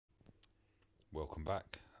Welcome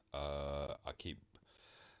back. I keep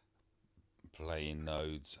playing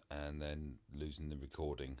nodes and then losing the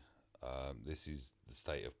recording. This is the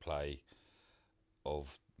state of play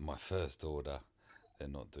of my first order. They're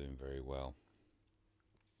not doing very well.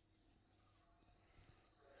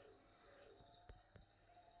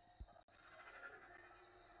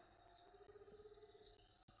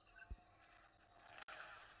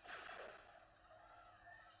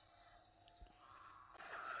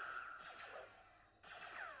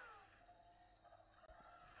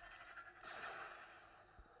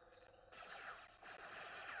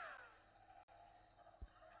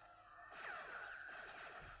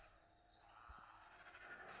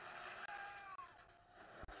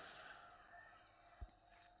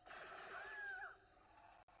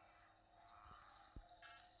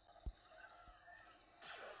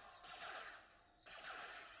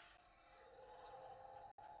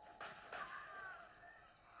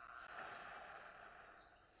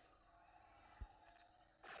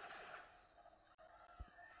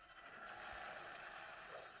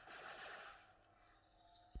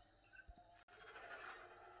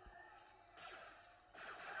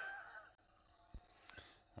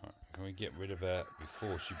 Alright, can we get rid of her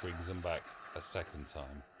before she brings them back a second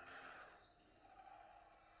time?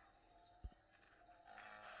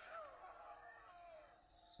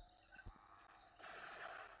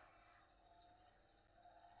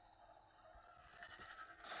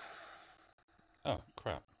 Oh,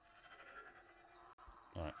 crap.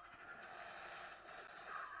 Alright.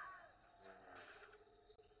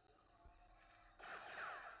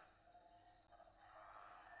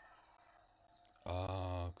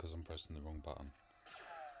 Ah, because I'm pressing the wrong button.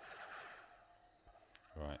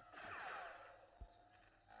 Right.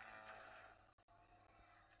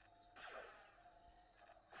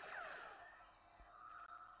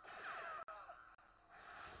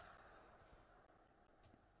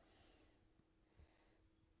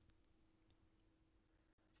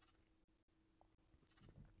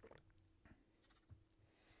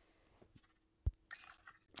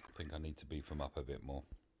 I think I need to beef them up a bit more.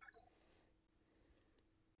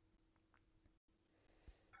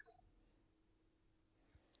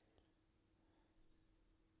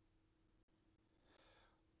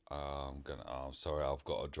 I'm sorry, I've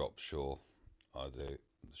got to drop Shore. I do.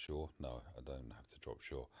 Shore? No, I don't have to drop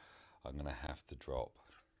Shore. I'm gonna have to drop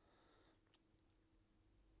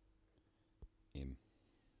him.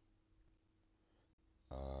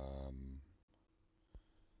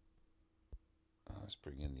 Let's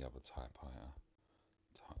bring in the other typewriter.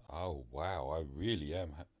 Oh wow, I really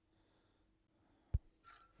am.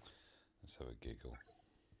 Let's have a giggle.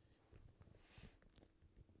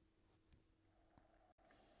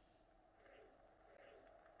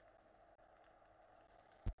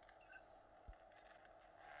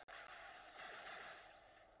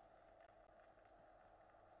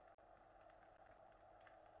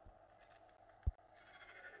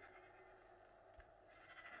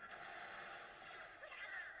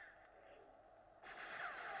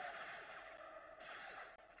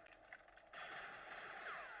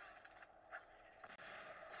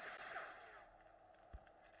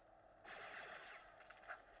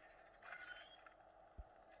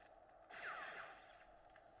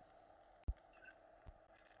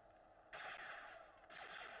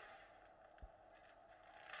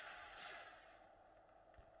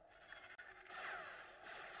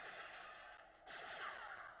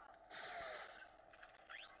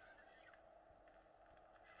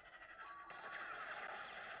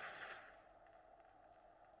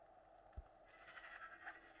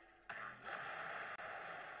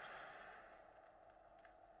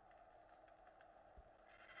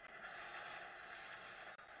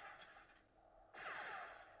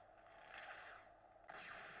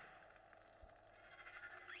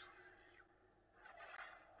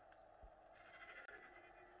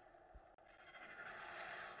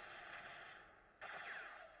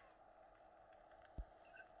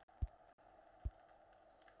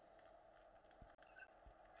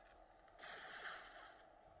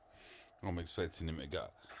 I'm expecting him to go.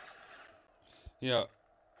 You know,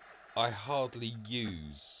 I hardly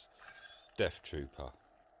use Death Trooper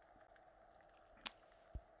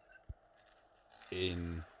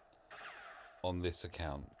on this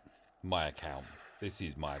account. My account. This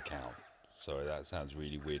is my account. Sorry, that sounds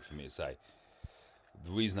really weird for me to say.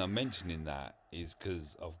 The reason I'm mentioning that is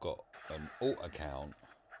because I've got an alt account.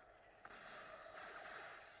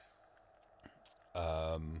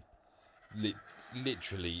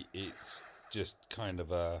 Literally, it's just kind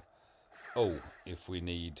of a, oh, if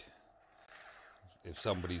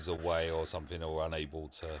somebody's away or something or unable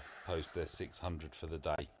to post their 600 for the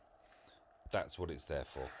day, That's what it's there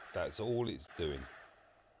for. That's all it's doing.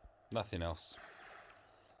 Nothing else.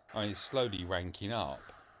 I mean, it's slowly ranking up.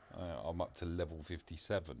 I'm up to level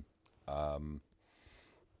 57. But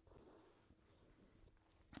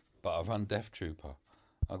I run Death Trooper.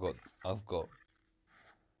 I've got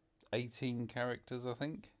 18 characters, I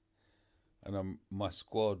think, and my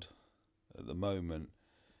squad at the moment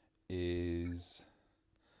is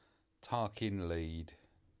Tarkin lead,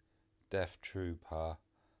 Death Trooper,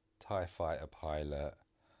 TIE Fighter pilot,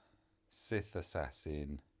 Sith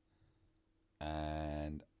assassin,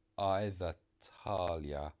 and either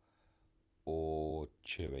Talia or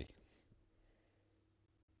Chewie.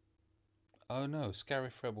 Oh no,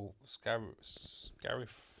 Scarif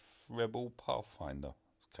Rebel Pathfinder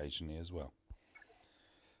occasionally as well.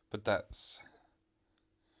 But that's,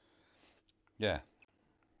 yeah,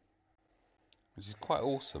 which is quite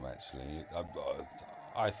awesome actually.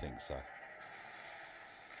 I think so.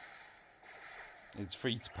 It's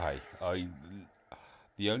free to pay.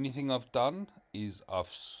 The only thing I've done is I've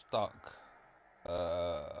stuck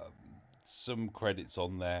some credits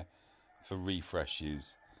on there for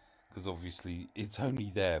refreshes, because obviously it's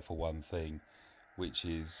only there for one thing, which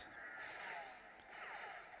is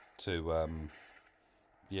to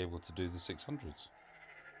be able to do the 600s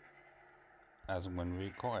as and when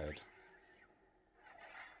required.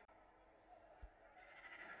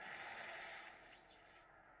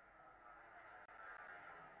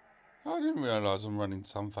 I didn't realise I'm running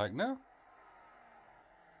some fact now.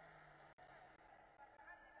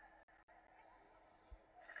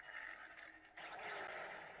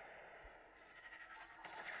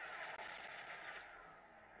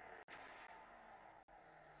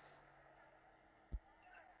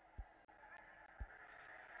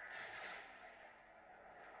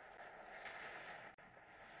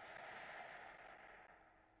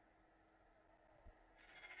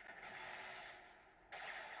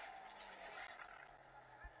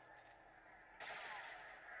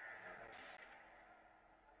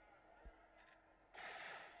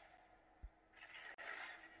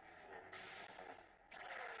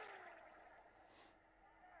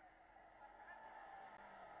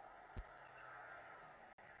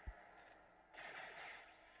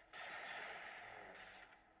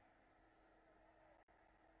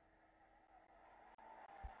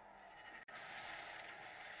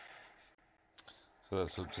 So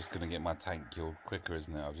that's just going to get my tank killed quicker,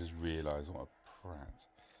 isn't it? I've just realised what a prat.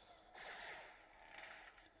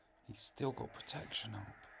 He's still got protection up.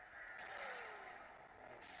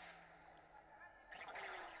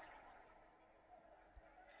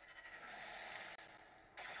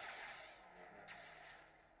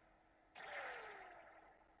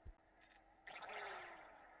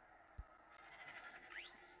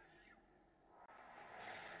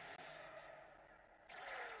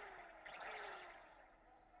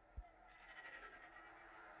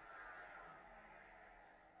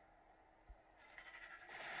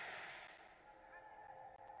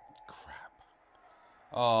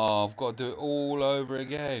 Oh, I've got to do it all over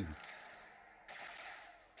again.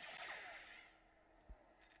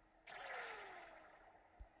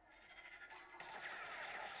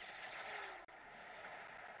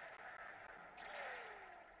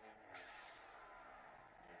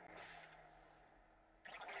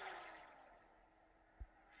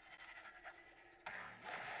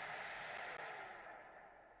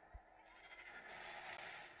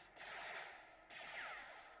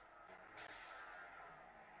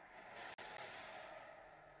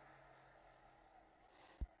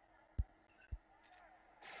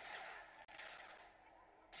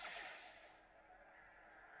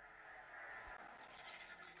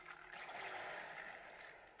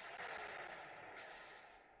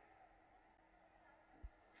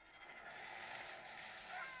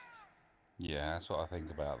 Yeah, that's what I think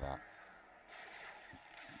about that.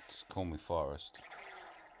 Just call me Forrest.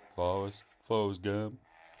 Forrest Gump.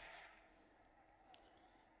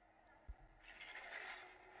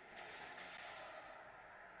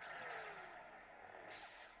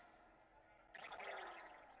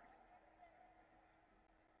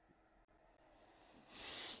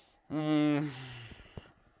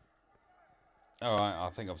 Alright, I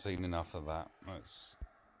think I've seen enough of that. Let's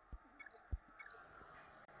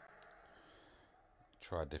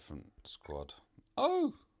try a different squad.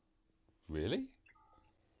 Oh! Really?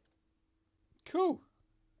 Cool.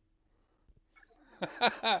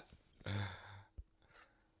 I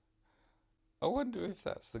wonder if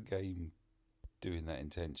that's the game doing that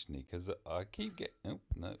intentionally, because I keep getting... Oh,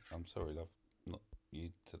 no, I'm sorry, love. Not you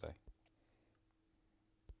today.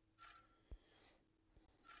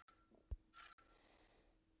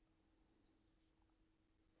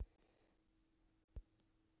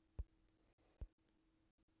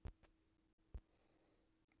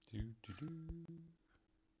 Do, do, do.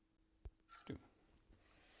 Do.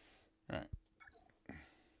 Right.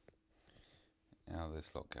 How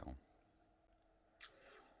this lot go on?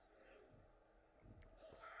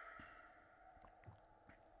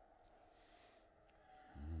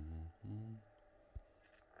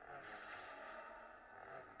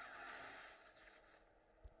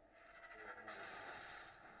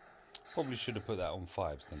 Probably should have put that on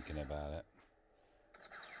 5s thinking about it.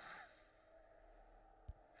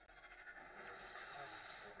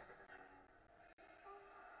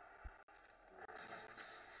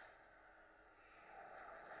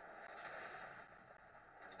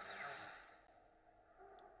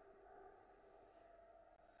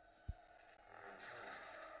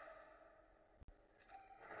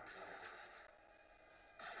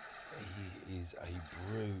 He is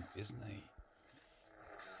a brute, isn't he?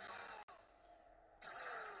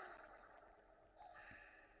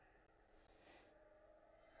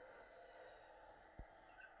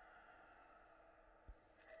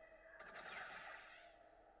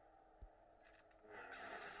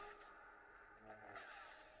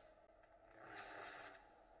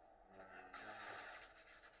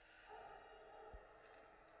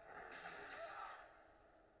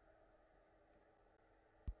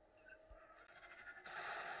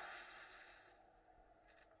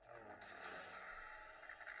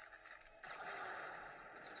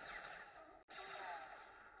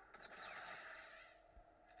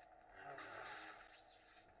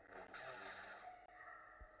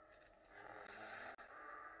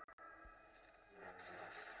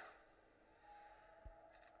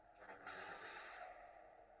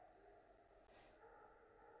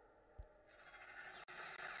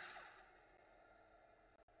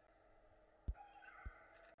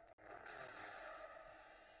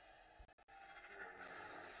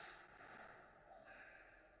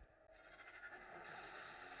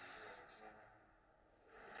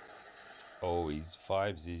 Oh, his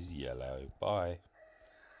 5s is yellow. Bye.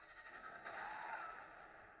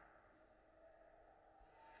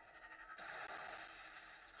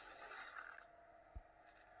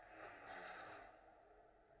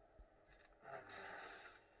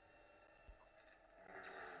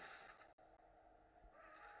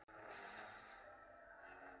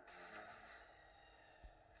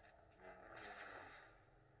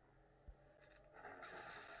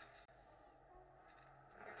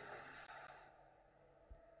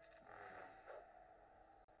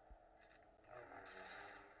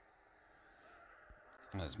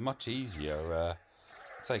 It's much easier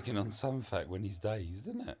taking on some fact when he's dazed,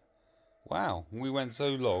 isn't it? Wow, we went so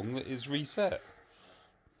long that it's reset.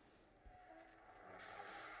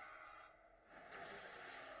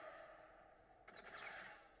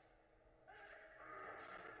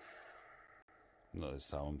 Not this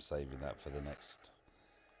time, I'm saving that for the next.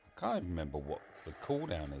 I can't even remember what the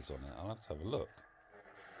cooldown is on it. I'll have to have a look.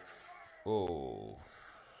 Oh.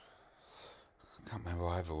 I can't remember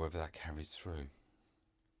either whether that carries through.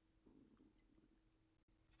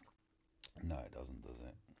 No, it doesn't, does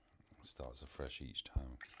it? It starts afresh each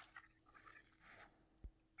time.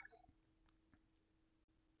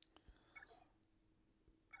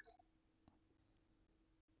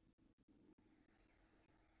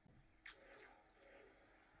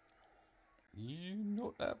 You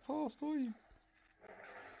not that fast, are you?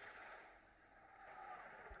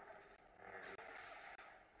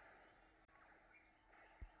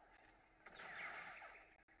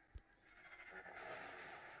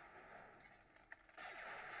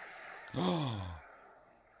 Oh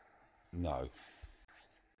no.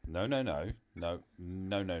 No, no, no. No,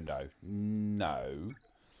 no, no, no. No.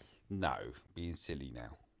 No. Being silly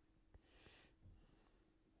now.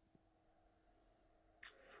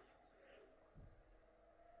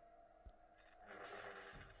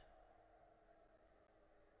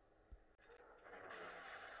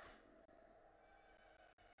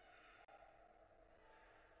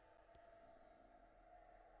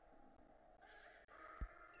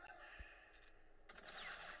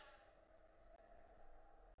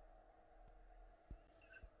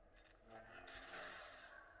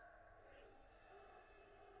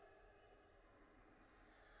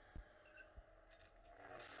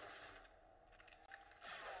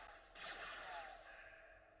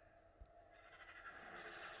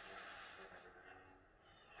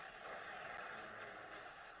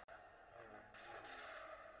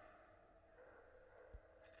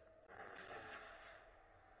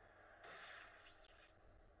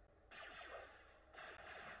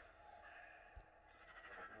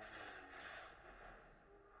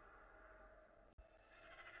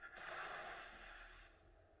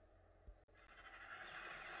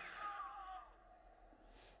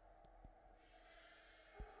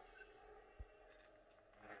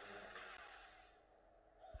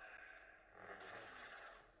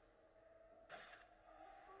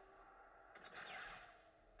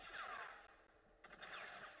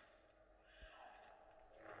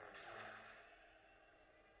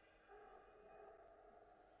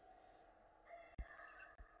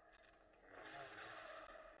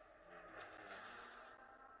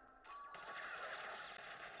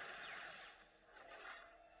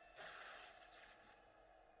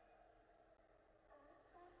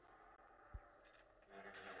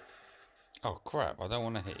 Oh crap, I don't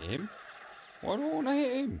want to hit him. Why do I want to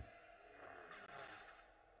hit him?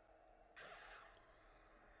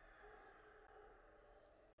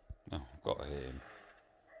 No, I've got to hit him.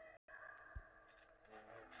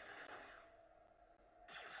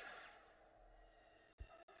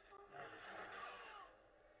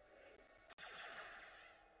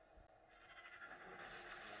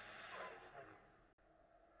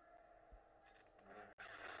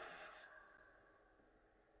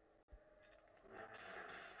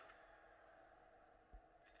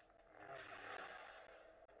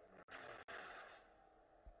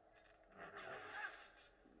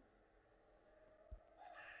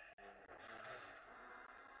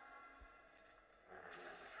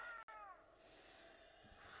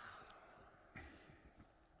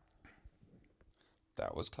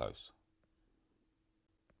 That was close.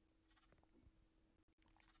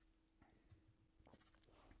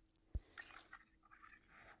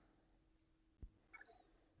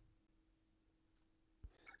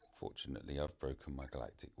 Fortunately, I've broken my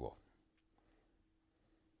Galactic War.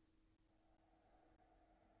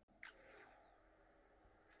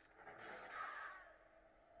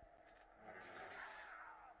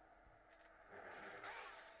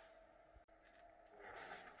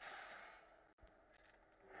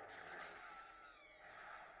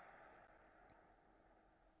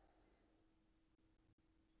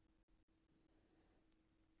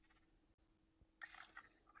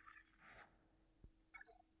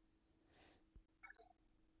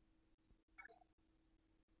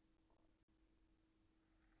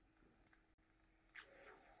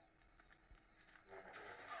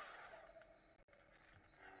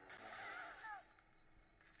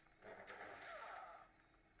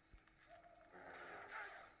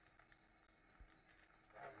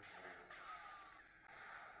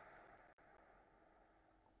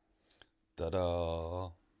 Ta-da!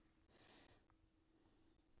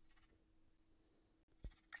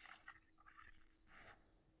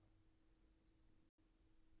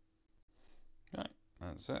 Right,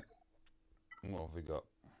 that's it. What have we got?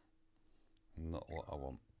 Not what I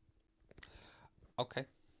want. Okay,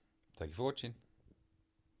 thank you for watching.